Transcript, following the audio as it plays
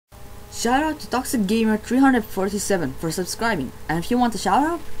Shout out to Toxic Gamer 347 for subscribing, and if you want a shout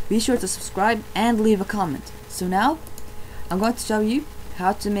out, be sure to subscribe and leave a comment. So now, I'm going to show you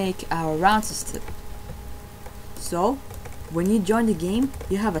how to make our round system. So, when you join the game,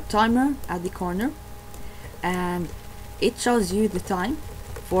 you have a timer at the corner, and it shows you the time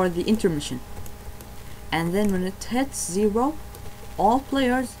for the intermission. And then when it hits 0, all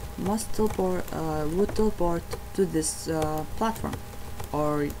players must would teleport to this platform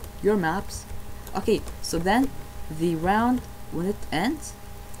or your maps. Okay, so then the round, when it ends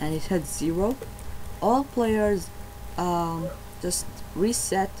and it hits 0, all players just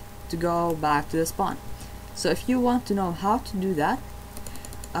reset to go back to the spawn. So if you want to know how to do that,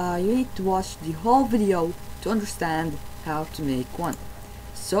 you need to watch the whole video to understand how to make one.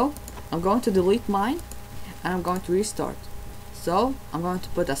 So I'm going to delete mine and I'm going to restart. So I'm going to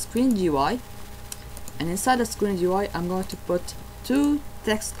put a screen GUI, and inside the screen GUI I'm going to put 2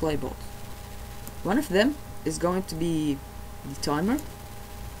 text labels. One of them is going to be the timer,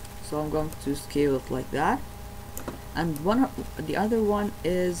 so I'm going to scale it like that, and the other one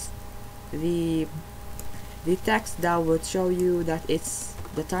is the text that would show you that it's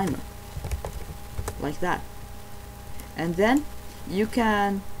the timer, like that. And then you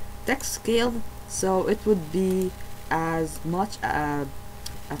can text scale so it would be as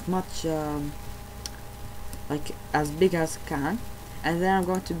big as can. And then I'm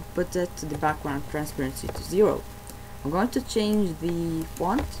going to put it to the background transparency to 0. I'm going to change the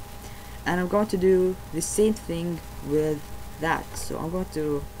font, and I'm going to do the same thing with that. So I'm going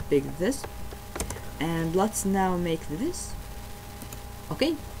to pick this, and let's now make this.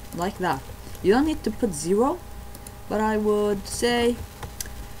 Okay, like that. You don't need to put 0, but I would say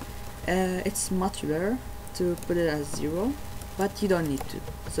it's much better to put it as 0, but you don't need to.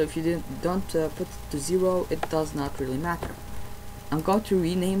 So if you don't put it to 0, it does not really matter. I'm going to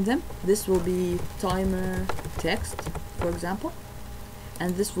rename them. This will be timer text, for example,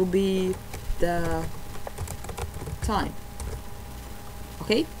 and this will be the time.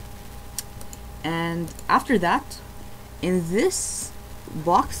 Okay, and after that, in this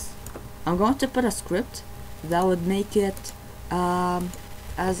box I'm going to put a script that would make it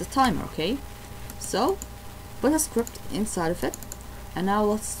as a timer. Okay, so put a script inside of it, and now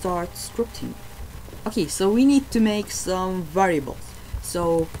let's start scripting. Okay, so we need to make some variables.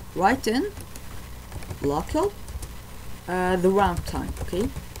 So write in local the round time, okay?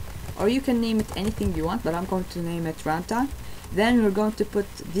 Or you can name it anything you want, but I'm going to name it round time. Then we're going to put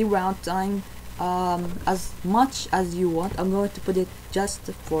the round time as much as you want. I'm going to put it just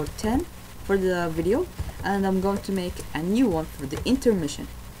for 10 for the video, and I'm going to make a new one for the intermission.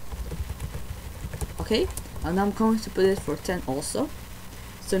 Okay, and I'm going to put it for 10 also.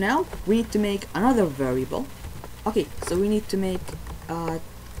 So now we need to make another variable. Okay, so we need to make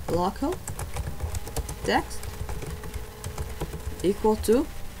local text equal to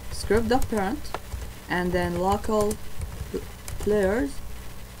script.parent, and then local players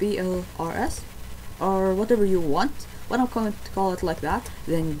PLRS, or whatever you want, but I'm going to call it like that.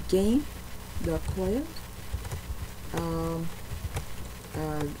 Then game the players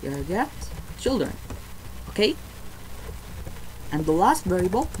get children. Okay, and the last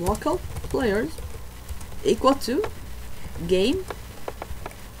variable, local players, equal to game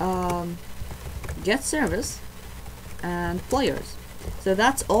get service and players. So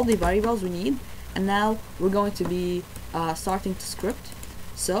that's all the variables we need, and now we're going to be starting to script.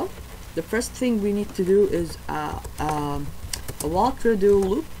 So the first thing we need to do is a while true do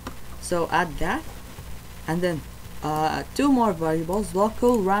loop, so add that, and then 2 more variables,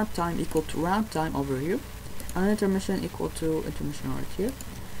 local round time equal to round time over here, and intermission equal to intermission right here.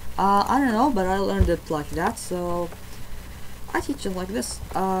 I don't know, but I learned it like that, so I teach it like this.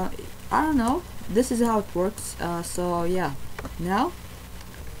 I don't know, this is how it works. So yeah, now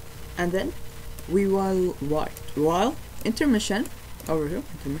and then we will write while intermission over here,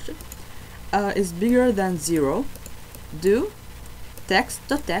 intermission is bigger than 0, do text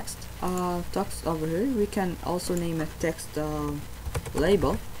to text over here. We can also name it text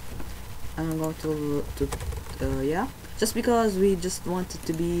label, and I'm going to yeah, just because we just want it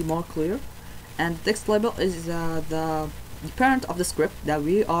to be more clear. And the text label is the parent of the script that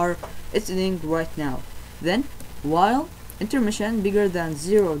we are editing right now. Then while intermission bigger than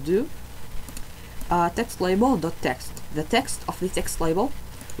 0, do text label dot text. The text of the text label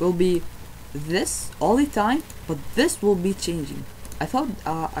will be this all the time, but this will be changing. I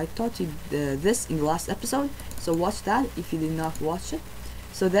taught you this in the last episode, so watch that if you did not watch it.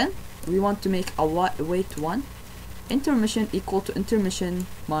 So then we want to make a wait 1, intermission equal to intermission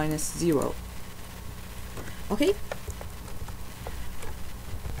minus 0. Okay,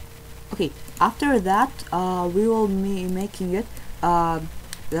 Okay, after that we will be making it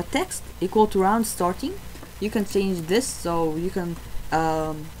the text equal to round starting. You can change this, so you can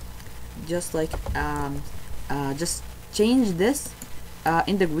just like just change this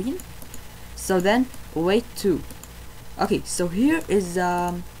in the green. So then wait 2. Okay, so here is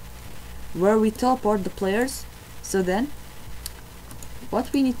where we teleport the players. So then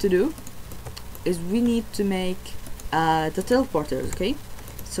what we need to do is we need to make the teleporters. Okay,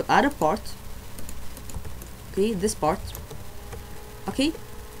 so add a part. Okay, this part. Okay,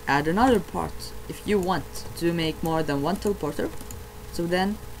 add another part if you want to make more than one teleporter. So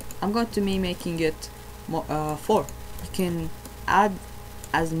then I'm going to be making it 4. You can add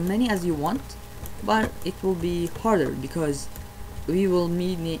as many as you want, but it will be harder because we will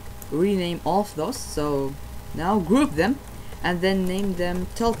rename all of those. So now group them and then name them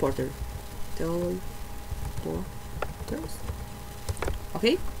teleporters.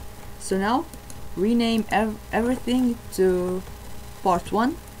 Okay, so now rename everything to part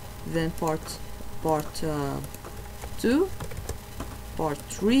 1, then part 2, part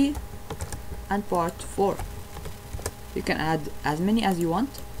 3, and part 4. You can add as many as you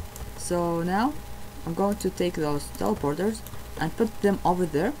want. So now I'm going to take those teleporters and put them over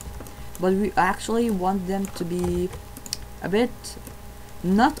there, but we actually want them to be a bit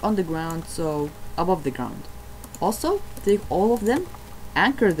not on the ground, so above the ground. Also take all of them,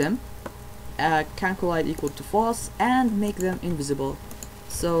 anchor them, can collide equal to false, and make them invisible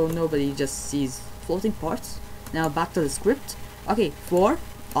so nobody just sees floating parts. Now back to the script. Okay, for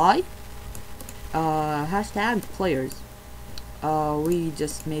I hashtag players, we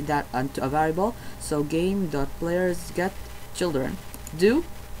just made that into a variable, so game.players get children. Do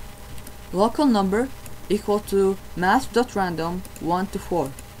local number equal to math.random 1 to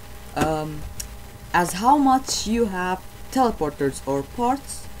 4. As how much you have teleporters or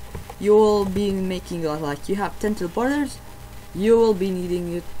parts, you will be making like you have 10 teleporters, you will be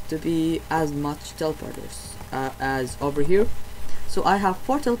needing it to be as much teleporters as over here. So I have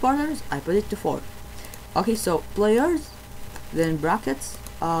 4 teleporters, I put it to 4. Okay, so players, then brackets,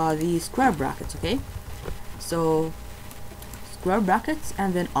 the square brackets. Okay, so square brackets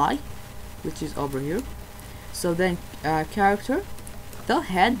and then I, which is over here. So then character, the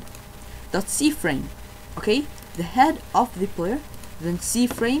head dot c frame. Okay, the head of the player, then c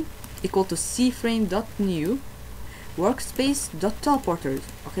frame equal to c frame dot new workspace dot teleporters.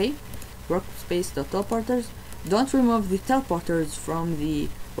 Okay, workspace dot teleporters. Don't remove the teleporters from the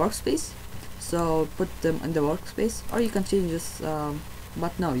workspace, so put them in the workspace, or you can change this,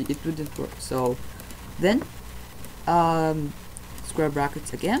 but no, it wouldn't work. So then square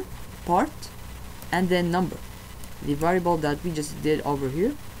brackets again, part, and then number, the variable that we just did over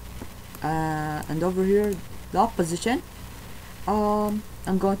here, and over here the position.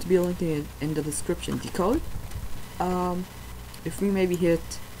 I'm going to be linking it in the description, the code. If we maybe hit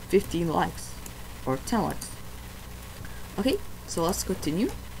 15 likes or 10 likes. Okay, so let's continue.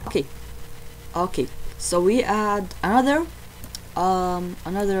 Okay, so we add another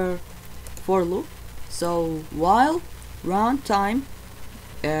for loop. So while round time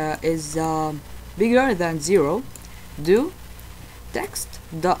is bigger than 0, do text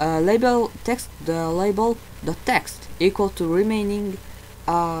the label the text equal to remaining.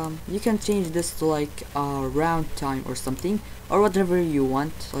 You can change this to like round time or something, or whatever you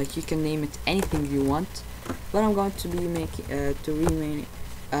want. Like you can name it anything you want, but I'm going to be making to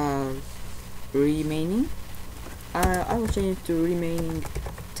remaining. I will change it to remaining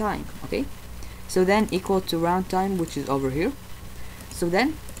time. Okay, so then equal to round time, which is over here. So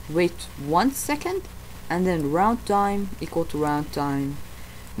then wait 1 second, and then round time equal to round time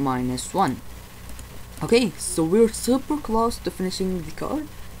minus 1. Okay, so we're super close to finishing the code.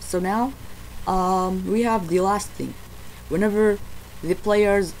 So now we have the last thing. Whenever the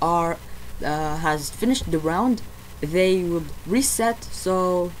players are has finished the round, they will reset,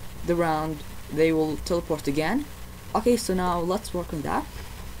 so the round they will teleport again. Okay, so now let's work on that.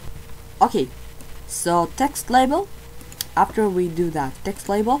 Okay, so text label. After we do that, text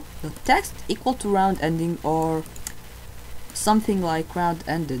label, the text equal to round ending, or something like round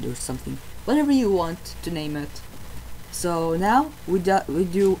ended or something, whatever you want to name it. So now we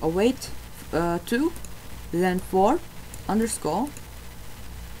do await 2, then 4 underscore,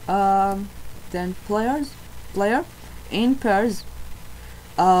 then player in pairs,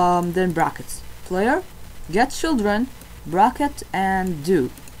 then brackets, player get children, bracket, and do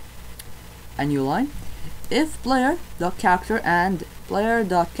a new line. If player dot character and player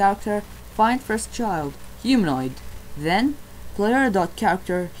dot character find first child humanoid, then player dot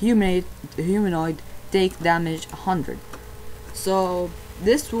character humanoid take damage 100. So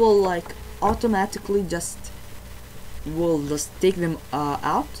this will like automatically just take them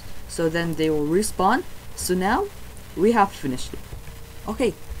out, so then they will respawn. So now we have finished it.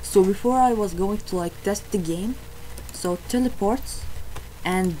 Okay, so before I was going to like test the game, so teleports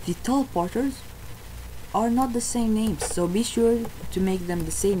and the teleporters are not the same names, so be sure to make them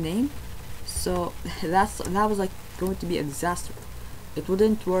the same name. So that was like going to be a disaster. It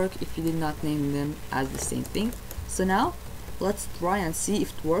wouldn't work if you did not name them as the same thing. So now let's try and see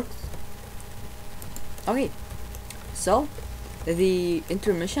if it works. Okay, so the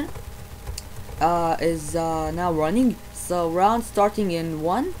intermission is now running. So round starting in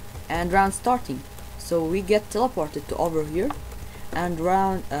 1 and round starting. So we get teleported to over here, and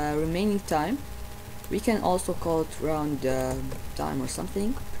round remaining time, we can also call it round time or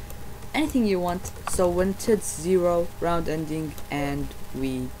something, anything you want. So when it hits 0, round ending, and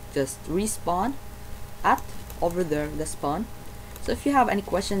we just respawn at over there, the spawn. So if you have any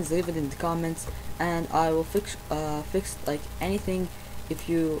questions, leave it in the comments, and I will fix like anything if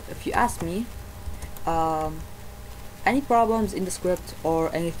you ask me. Any problems in the script or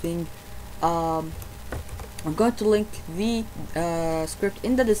anything, I'm going to link the script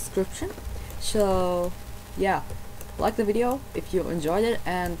in the description. So yeah, like the video if you enjoyed it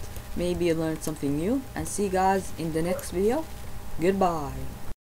and maybe learned something new, and see you guys in the next video. Goodbye.